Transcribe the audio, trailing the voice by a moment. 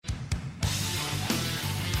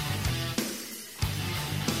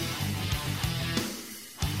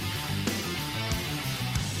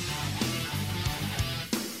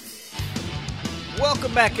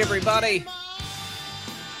Welcome back, everybody.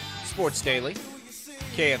 Sports Daily,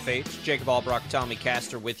 KFH, Jacob Albrock, Tommy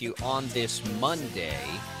Castor with you on this Monday.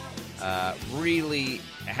 Really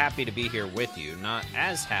happy to be here with you. Not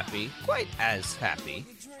as happy, quite as happy,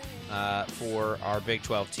 for our Big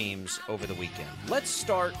 12 teams over the weekend. Let's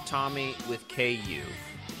start, Tommy, with KU,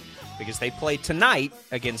 because they play tonight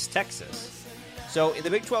against Texas. So in the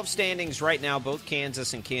Big 12 standings right now, both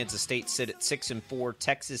Kansas and Kansas State sit at 6-4,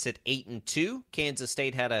 Texas at 8-2. Kansas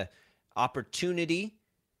State had an opportunity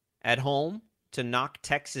at home to knock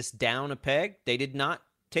Texas down a peg. They did not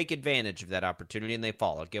take advantage of that opportunity, and they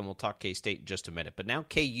fall. Again, we'll talk K-State in just a minute. But now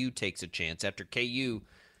KU takes a chance after KU.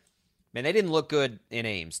 Man, they didn't look good in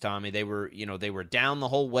Ames, Tommy. They were down the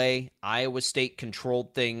whole way. Iowa State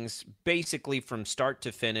controlled things basically from start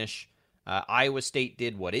to finish. Iowa State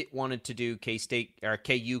did what it wanted to do.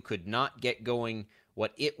 KU could not get going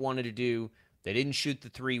what it wanted to do. They didn't shoot the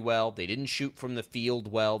three well. They didn't shoot from the field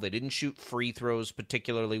well. They didn't shoot free throws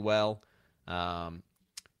particularly well. They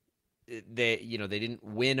didn't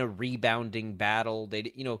win a rebounding battle.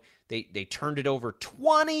 They turned it over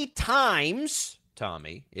 20 times,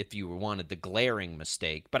 Tommy, if you wanted the glaring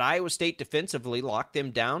mistake. But Iowa State defensively locked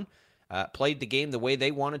them down, played the game the way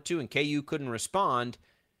they wanted to, and KU couldn't respond.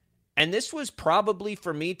 And this was probably,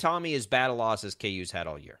 for me, Tommy, as bad a loss as KU's had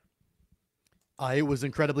all year. It was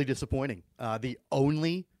incredibly disappointing. The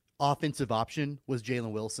only offensive option was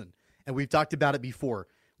Jalen Wilson. And we've talked about it before.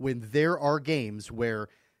 When there are games where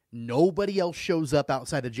nobody else shows up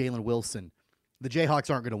outside of Jalen Wilson, the Jayhawks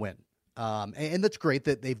aren't going to win. And that's great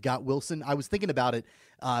that they've got Wilson. I was thinking about it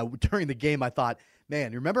during the game. I thought,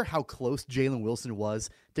 man, remember how close Jalen Wilson was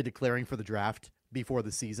to declaring for the draft before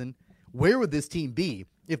the season? Where would this team be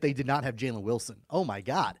if they did not have Jalen Wilson? Oh, my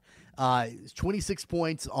God. 26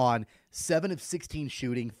 points on 7 of 16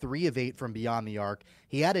 shooting, 3 of 8 from beyond the arc.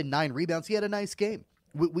 He added 9 rebounds. He had a nice game.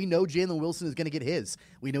 We know Jalen Wilson is going to get his.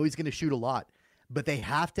 We know he's going to shoot a lot. But they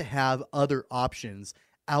have to have other options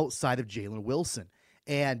outside of Jalen Wilson.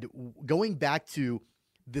 And going back to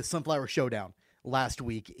the Sunflower Showdown last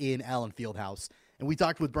week in Allen Fieldhouse, and we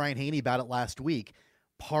talked with Brian Haney about it last week,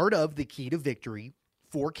 part of the key to victory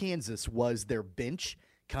for Kansas was their bench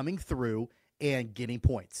coming through and getting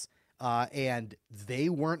points. And they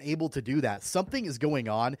weren't able to do that. Something is going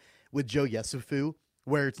on with Joe Yesufu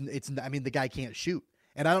where the guy can't shoot.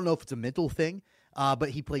 And I don't know if it's a mental thing, but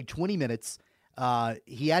he played 20 minutes.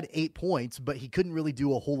 He had 8 points, but he couldn't really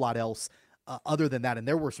do a whole lot else other than that. And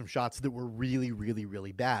there were some shots that were really, really,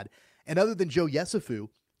 really bad. And other than Joe Yesufu,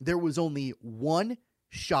 there was only one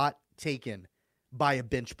shot taken by a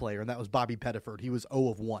bench player, and that was Bobby Pettiford. He was 0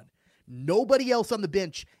 of 1. Nobody else on the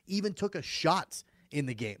bench even took a shot in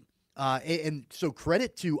the game. And so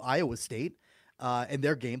credit to Iowa State and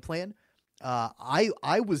their game plan.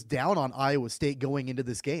 I was down on Iowa State going into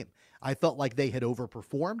this game. I felt like they had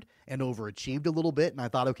overperformed and overachieved a little bit, and I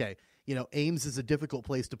thought, okay, Ames is a difficult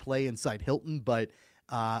place to play inside Hilton, but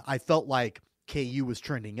I felt like KU was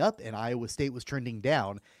trending up and Iowa State was trending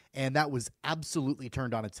down, and that was absolutely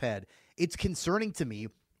turned on its head. It's concerning to me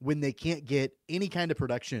when they can't get any kind of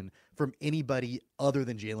production from anybody other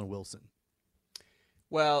than Jalen Wilson.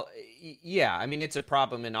 Well, yeah, it's a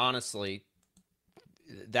problem, and honestly,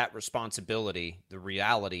 that responsibility, the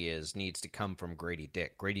reality is, needs to come from Grady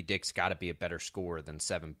Dick. Grady Dick's got to be a better scorer than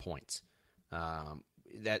 7 points.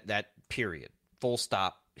 That period. Full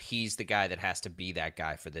stop. He's the guy that has to be that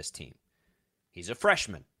guy for this team. He's a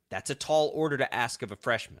freshman. That's a tall order to ask of a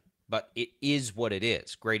freshman, but it is what it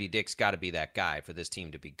is. Grady Dick's got to be that guy for this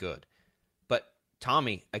team to be good. But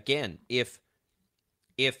Tommy, again, if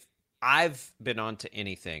I've been onto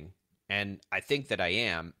anything, and I think that I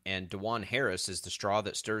am, and DeJuan Harris is the straw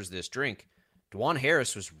that stirs this drink. DeJuan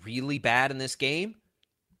Harris was really bad in this game.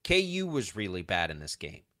 KU was really bad in this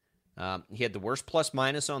game. He had the worst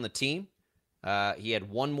plus-minus on the team. He had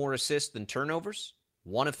 1 more assist than turnovers,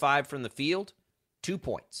 1 of 5 from the field, 2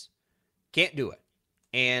 points. Can't do it.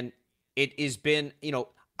 And it has been,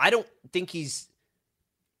 I don't think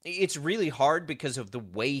it's really hard because of the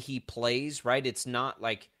way he plays, right? It's not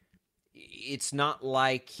like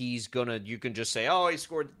he's you can just say, oh, he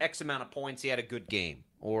scored X amount of points, he had a good game,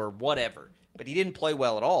 or whatever. But he didn't play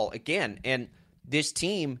well at all, again. And this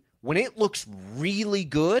team, when it looks really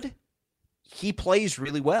good, he plays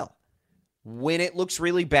really well. When it looks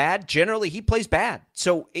really bad, generally he plays bad.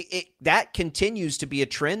 So that continues to be a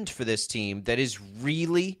trend for this team that is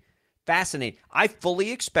really fascinating. I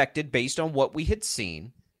fully expected, based on what we had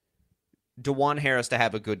seen, DeJuan Harris to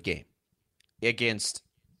have a good game against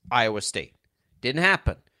Iowa State. Didn't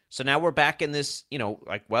happen. So now we're back in this,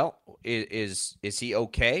 is he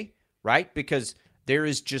okay? Right? Because There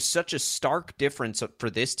is just such a stark difference for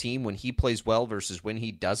this team when he plays well versus when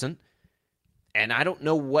he doesn't. And I don't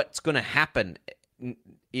know what's going to happen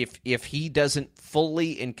if he doesn't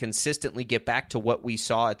fully and consistently get back to what we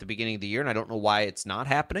saw at the beginning of the year. And I don't know why it's not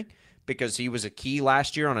happening, because he was a key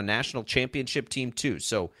last year on a national championship team too.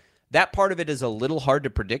 So that part of it is a little hard to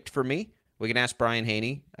predict for me. We can ask Brian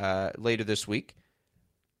Haney later this week.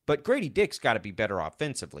 But Grady Dick's got to be better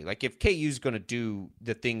offensively. Like, if KU's going to do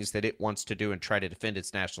the things that it wants to do and try to defend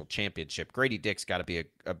its national championship, Grady Dick's got to be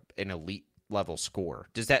an elite level scorer.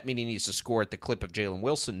 Does that mean he needs to score at the clip of Jalen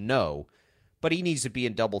Wilson? No. But he needs to be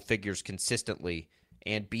in double figures consistently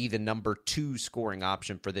and be the number 2 scoring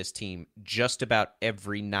option for this team just about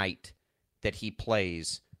every night that he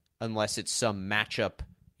plays, unless it's some matchup,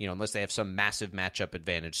 unless they have some massive matchup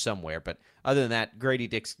advantage somewhere. But other than that, Grady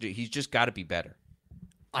Dick's, he's just got to be better.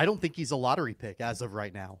 I don't think he's a lottery pick as of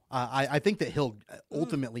right now. I think that he'll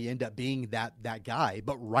ultimately end up being that guy.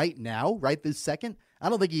 But right now, right this second, I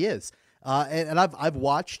don't think he is. And I've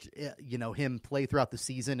watched him play throughout the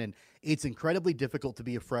season, and it's incredibly difficult to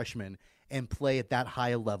be a freshman and play at that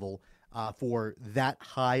high a level for that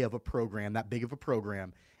high of a program, that big of a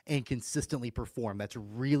program, and consistently perform. That's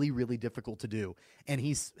really, really difficult to do. And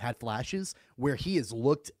he's had flashes where he has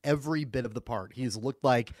looked every bit of the part. He has looked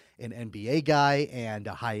like an NBA guy and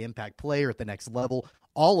a high-impact player at the next level,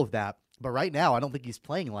 all of that. But right now, I don't think he's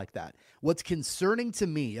playing like that. What's concerning to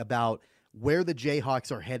me about where the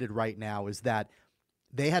Jayhawks are headed right now is that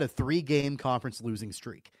they had a 3-game conference losing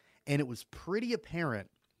streak, and it was pretty apparent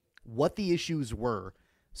what the issues were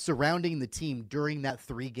surrounding the team during that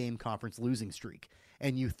 3-game conference losing streak.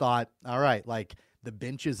 And you thought, all right, like, the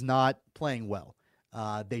bench is not playing well.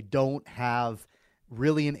 They don't have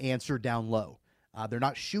really an answer down low. They're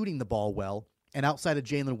not shooting the ball well. And outside of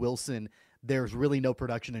Jalen Wilson, there's really no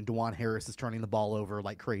production, and DeJuan Harris is turning the ball over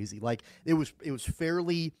like crazy. Like, it was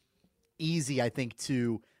fairly easy, I think,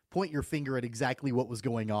 to point your finger at exactly what was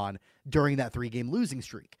going on during that 3-game losing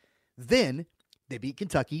streak. Then they beat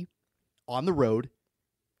Kentucky on the road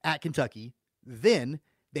at Kentucky. Then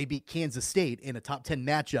they beat Kansas State in a top 10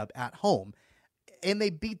 matchup at home, and they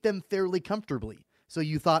beat them fairly comfortably. So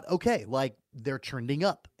you thought, okay, like, they're trending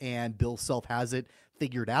up, and Bill Self has it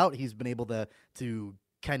figured out. He's been able to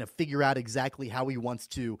kind of figure out exactly how he wants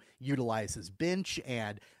to utilize his bench,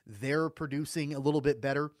 and they're producing a little bit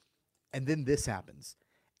better. And then this happens,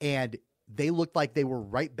 and they looked like they were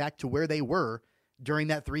right back to where they were during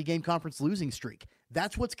that 3-game conference losing streak.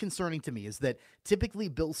 That's what's concerning to me, is that typically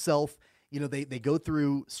Bill Self, they go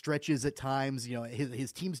through stretches at times.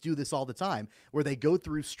 His teams do this all the time, where they go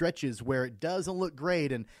through stretches where it doesn't look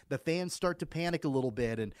great, and the fans start to panic a little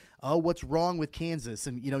bit, and, oh, what's wrong with Kansas?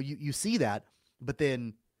 And, you see that, but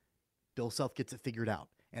then Bill Self gets it figured out,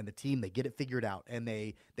 and the team, they get it figured out, and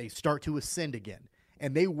they start to ascend again.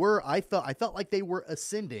 And I felt like they were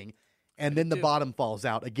ascending, and then the bottom falls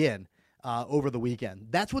out again over the weekend.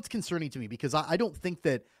 That's what's concerning to me, because I don't think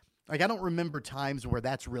that, like, I don't remember times where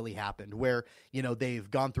that's really happened, where, they've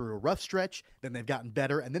gone through a rough stretch, then they've gotten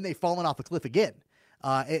better, and then they've fallen off a cliff again.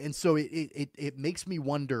 And so it makes me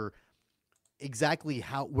wonder exactly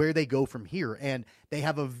where they go from here. And they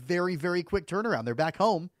have a very, very quick turnaround. They're back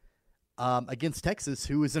home against Texas,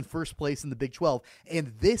 who is in first place in the Big 12.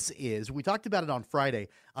 And we talked about it on Friday,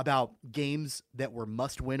 about games that were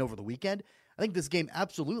must-win over the weekend. I think this game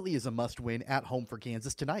absolutely is a must-win at home for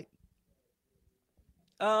Kansas tonight.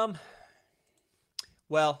 Well,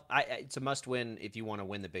 it's a must-win if you want to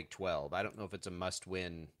win the Big 12. I don't know if it's a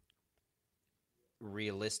must-win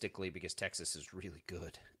realistically, because Texas is really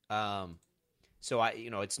good. So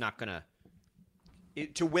it's not gonna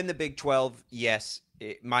to win the Big 12. Yes,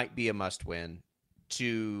 it might be a must-win.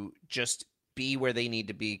 To just be where they need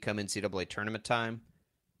to be come NCAA tournament time,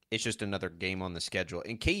 it's just another game on the schedule.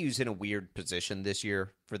 And KU's in a weird position this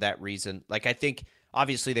year for that reason. Like, I think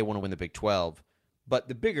obviously they want to win the Big 12. But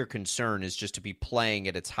the bigger concern is just to be playing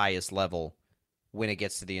at its highest level when it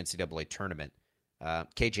gets to the NCAA tournament.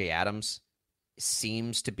 KJ Adams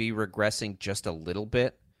seems to be regressing just a little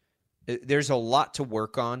bit. There's a lot to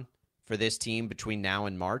work on for this team between now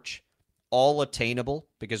and March. All attainable,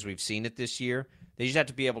 because we've seen it this year. They just have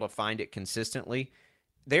to be able to find it consistently.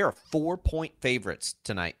 They are 4-point favorites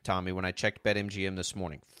tonight, Tommy, when I checked BetMGM this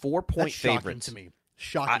morning. 4-point favorites.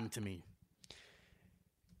 Shocking to me.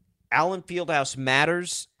 Allen Fieldhouse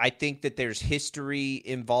matters. I think that there's history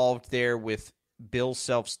involved there with Bill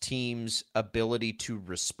Self's team's ability to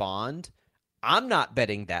respond. I'm not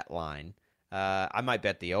betting that line. I might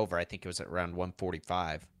bet the over. I think it was at around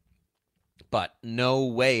 145. But no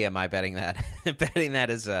way am I betting that. betting that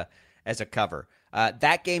as a cover.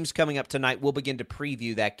 That game's coming up tonight. We'll begin to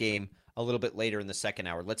preview that game a little bit later in the second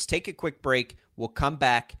hour. Let's take a quick break. We'll come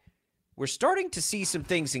back. We're starting to see some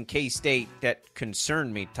things in K-State that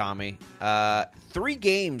concern me, Tommy. 3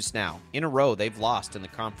 games now in a row they've lost in the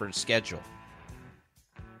conference schedule.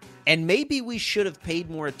 And maybe we should have paid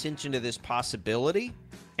more attention to this possibility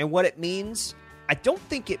and what it means. I don't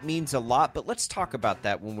think it means a lot, but let's talk about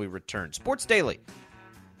that when we return. Sports Daily.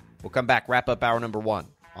 We'll come back, wrap up hour number 1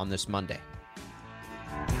 on this Monday.